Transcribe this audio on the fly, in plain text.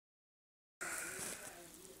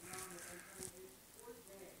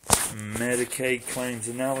Medicaid claims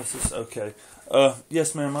analysis. Okay.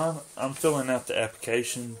 Yes, ma'am. I'm filling out the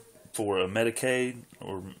application for a Medicaid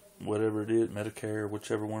or whatever it is, Medicare,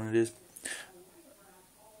 whichever one it is.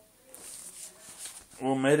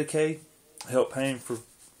 Well, Medicaid help paying for.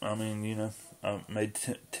 I mean, I made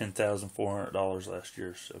 $10,400 last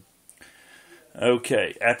year. So,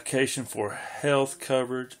 okay, application for health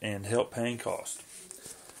coverage and help paying cost.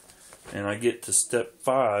 And I get to step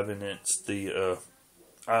 5, and it's the.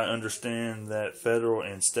 I understand that federal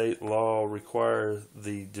and state law require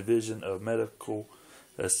the Division of Medical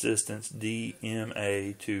Assistance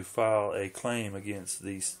 (DMA) to file a claim against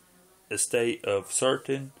the estate of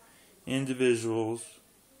certain individuals.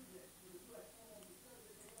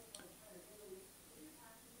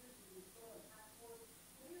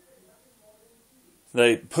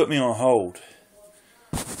 They put me on hold.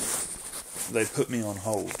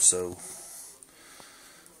 So.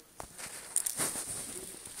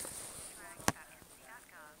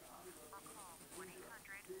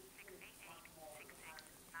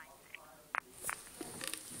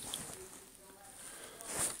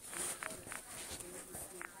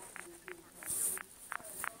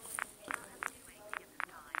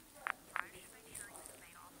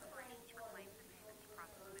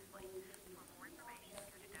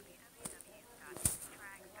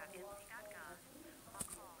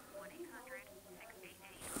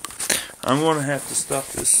 I'm going to have to stop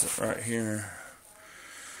this right here.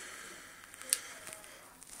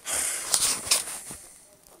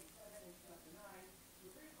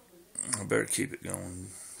 I better keep it going.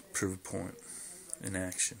 Prove a point in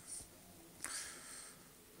action.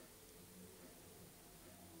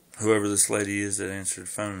 Whoever this lady is that answered the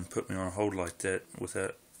phone and put me on hold like that with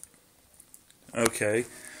that. Okay.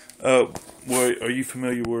 Well, are you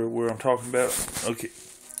familiar where I'm talking about? Okay.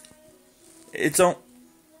 It's on.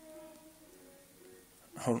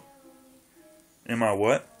 Hold. Am I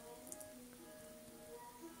what?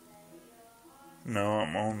 No,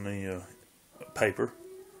 I'm on the paper.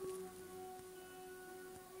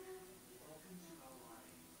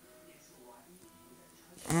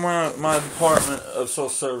 My Department of Social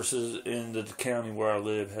Services in the county where I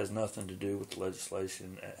live has nothing to do with the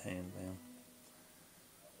legislation at hand,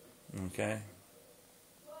 ma'am. Okay?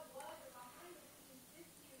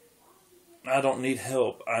 I don't need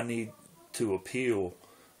help. I need to appeal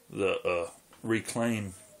the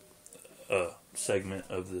reclaim segment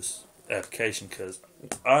of this application because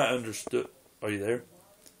I understood. Are you there?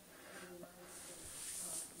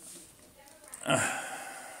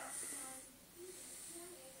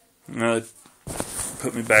 No,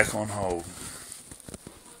 put me back on hold.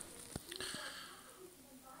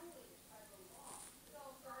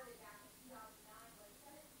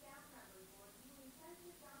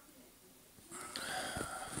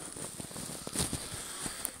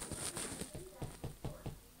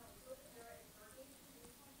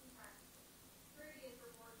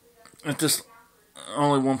 It's just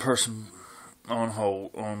only one person on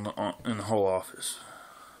hold in the whole office.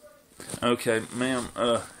 Okay, ma'am.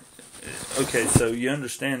 Okay, so you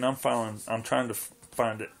understand? I'm trying to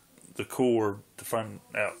find the core to find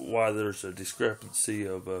out why there's a discrepancy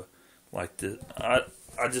of like this. I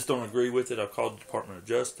just don't agree with it. I've called the Department of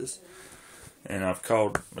Justice, and I've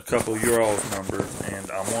called a couple of your all's numbers, and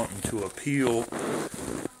I'm wanting to appeal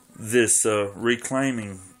this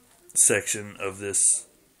reclaiming section of this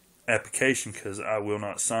application because I will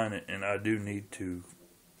not sign it, and I do need to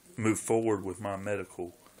move forward with my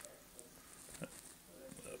medical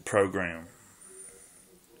program.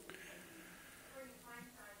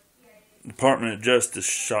 Department of Justice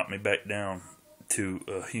shot me back down to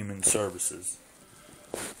Human Services,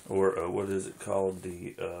 or what is it called,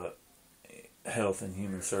 the Health and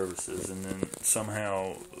Human Services, and then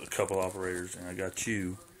somehow a couple operators, and I got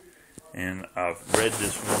you, and I've read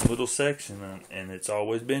this one little section, and it's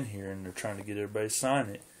always been here, and they're trying to get everybody to sign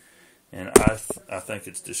it. And I think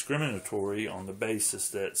it's discriminatory on the basis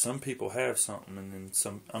that some people have something and then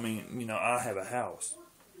some. I mean, I have a house.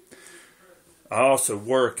 I also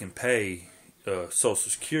work and pay Social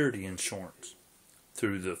Security insurance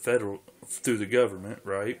through the government,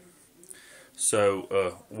 right?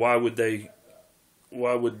 So why would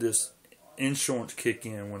this insurance kick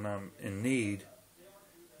in when I'm in need,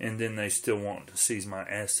 and then they still want to seize my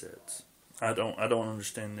assets? I don't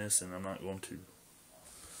understand this, and I'm not going to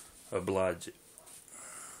oblige it.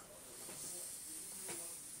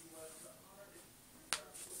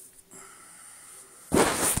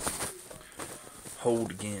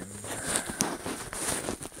 Hold again.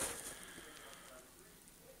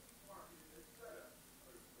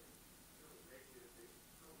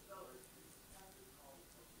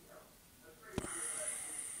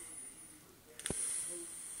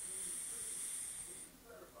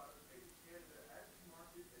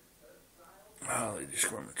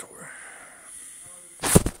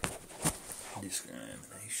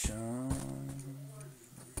 Desremantion.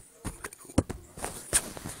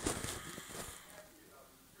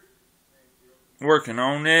 Working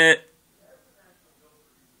on it.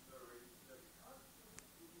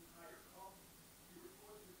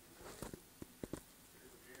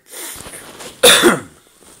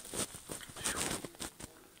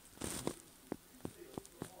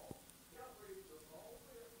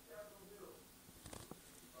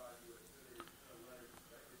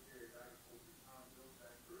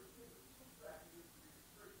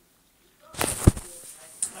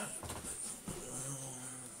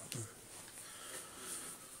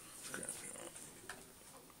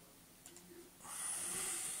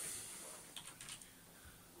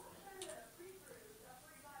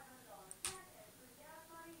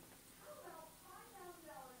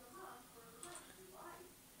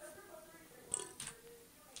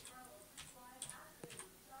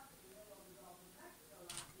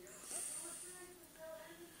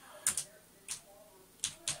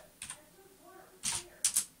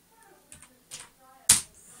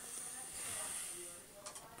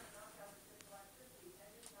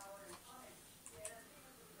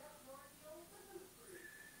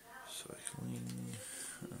 Cycling.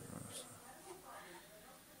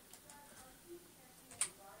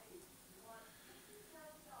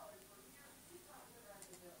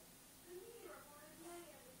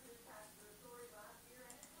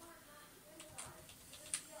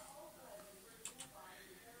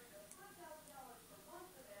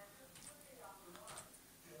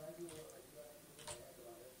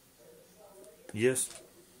 Yes.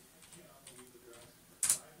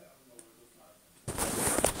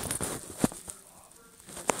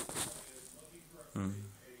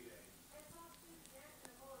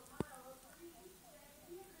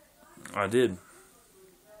 I did.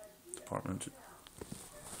 Department.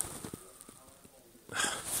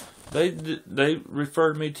 They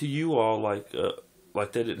referred me to you all like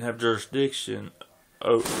they didn't have jurisdiction.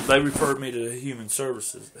 Oh, they referred me to Human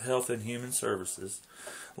Services, Health and Human Services,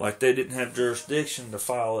 like they didn't have jurisdiction to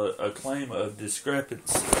file a claim of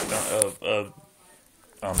discrepancy.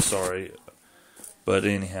 I'm sorry, but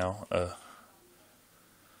anyhow,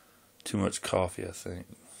 too much coffee, I think.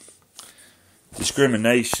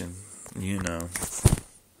 Discrimination, you know.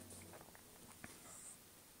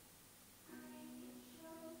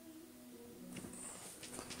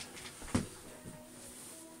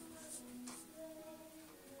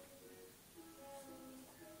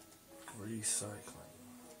 Recycling.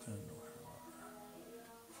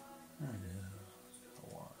 There it is.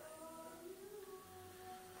 Hawaii.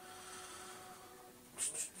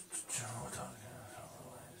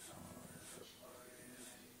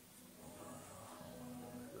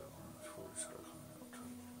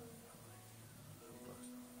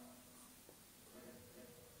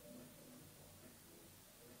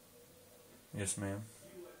 Yes, ma'am.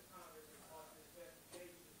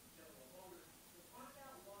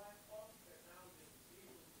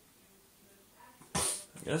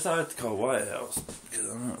 Guess I have to call White House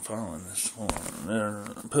because I'm not following this form. They're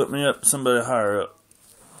put me up to somebody higher up.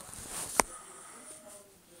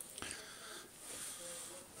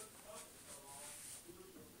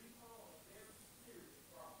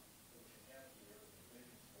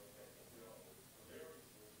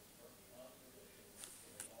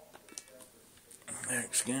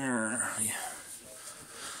 Eric Skinner. Yeah.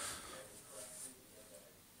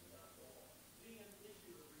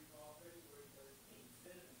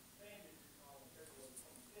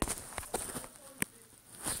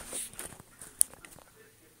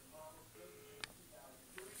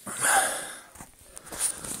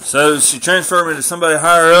 So she transferred me to somebody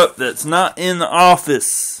higher up that's not in the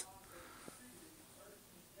office.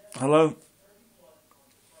 Hello?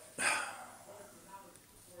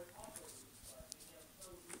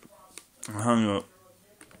 I hung up.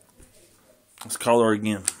 Let's call her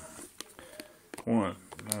again.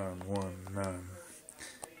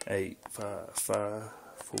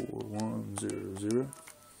 1-919-855-4100.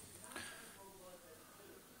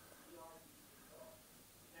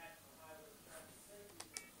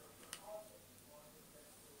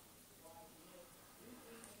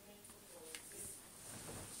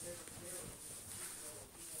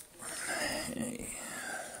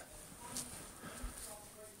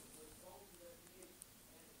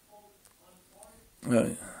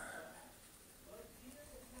 Right.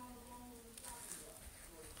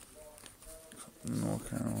 North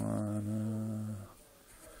Carolina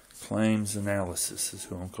claims analysis is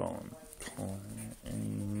who I'm calling.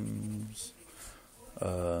 Claims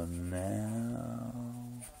analysis.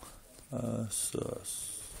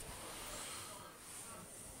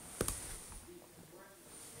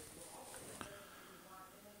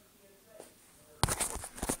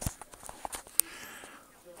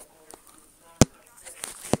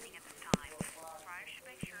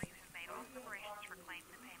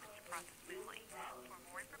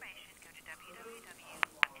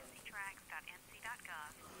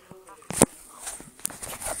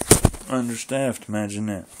 understaffed. Imagine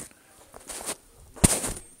that.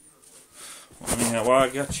 Well, anyhow, while I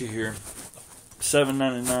got you here,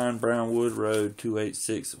 799 Brownwood Road,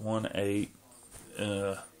 28618.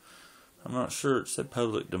 I'm not sure. It said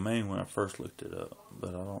public domain when I first looked it up, but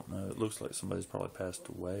I don't know. It looks like somebody's probably passed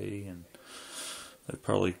away, and they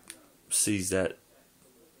probably seized that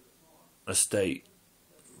estate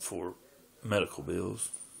for medical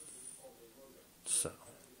bills. So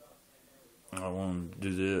I wanted to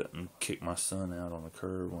do that and kick my son out on the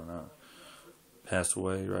curb when I pass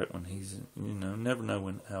away, right when he's, never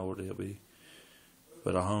know how old he'll be.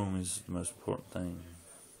 But a home is the most important thing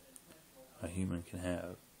a human can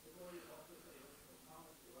have.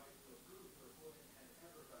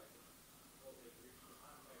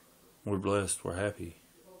 We're blessed. We're happy.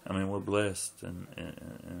 We're blessed, and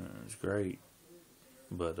it's great.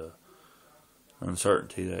 But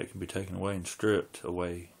uncertainty that can be taken away and stripped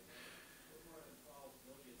away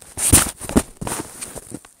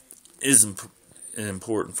is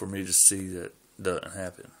important for me to see that doesn't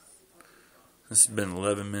happen. This has been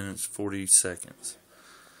 11 minutes, 40 seconds,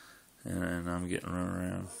 and I'm getting run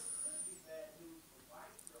around.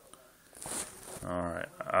 Alright,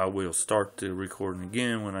 I will start the recording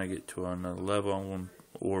again when I get to another level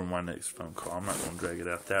or my next phone call. I'm not going to drag it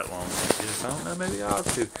out that long. I don't know, maybe I ought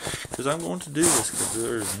to, because I'm going to do this because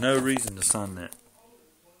there is no reason to sign that.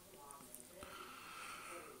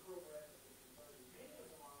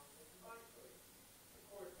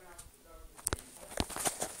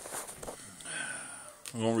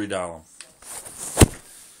 I'm going to redial them.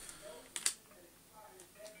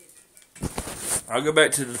 I'll go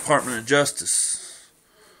back to the Department of Justice.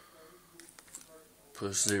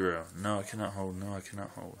 Push 0. No, I cannot hold. No, I cannot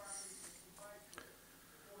hold.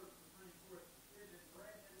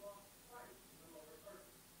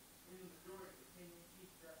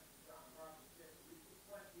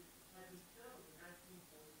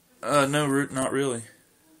 No, not really.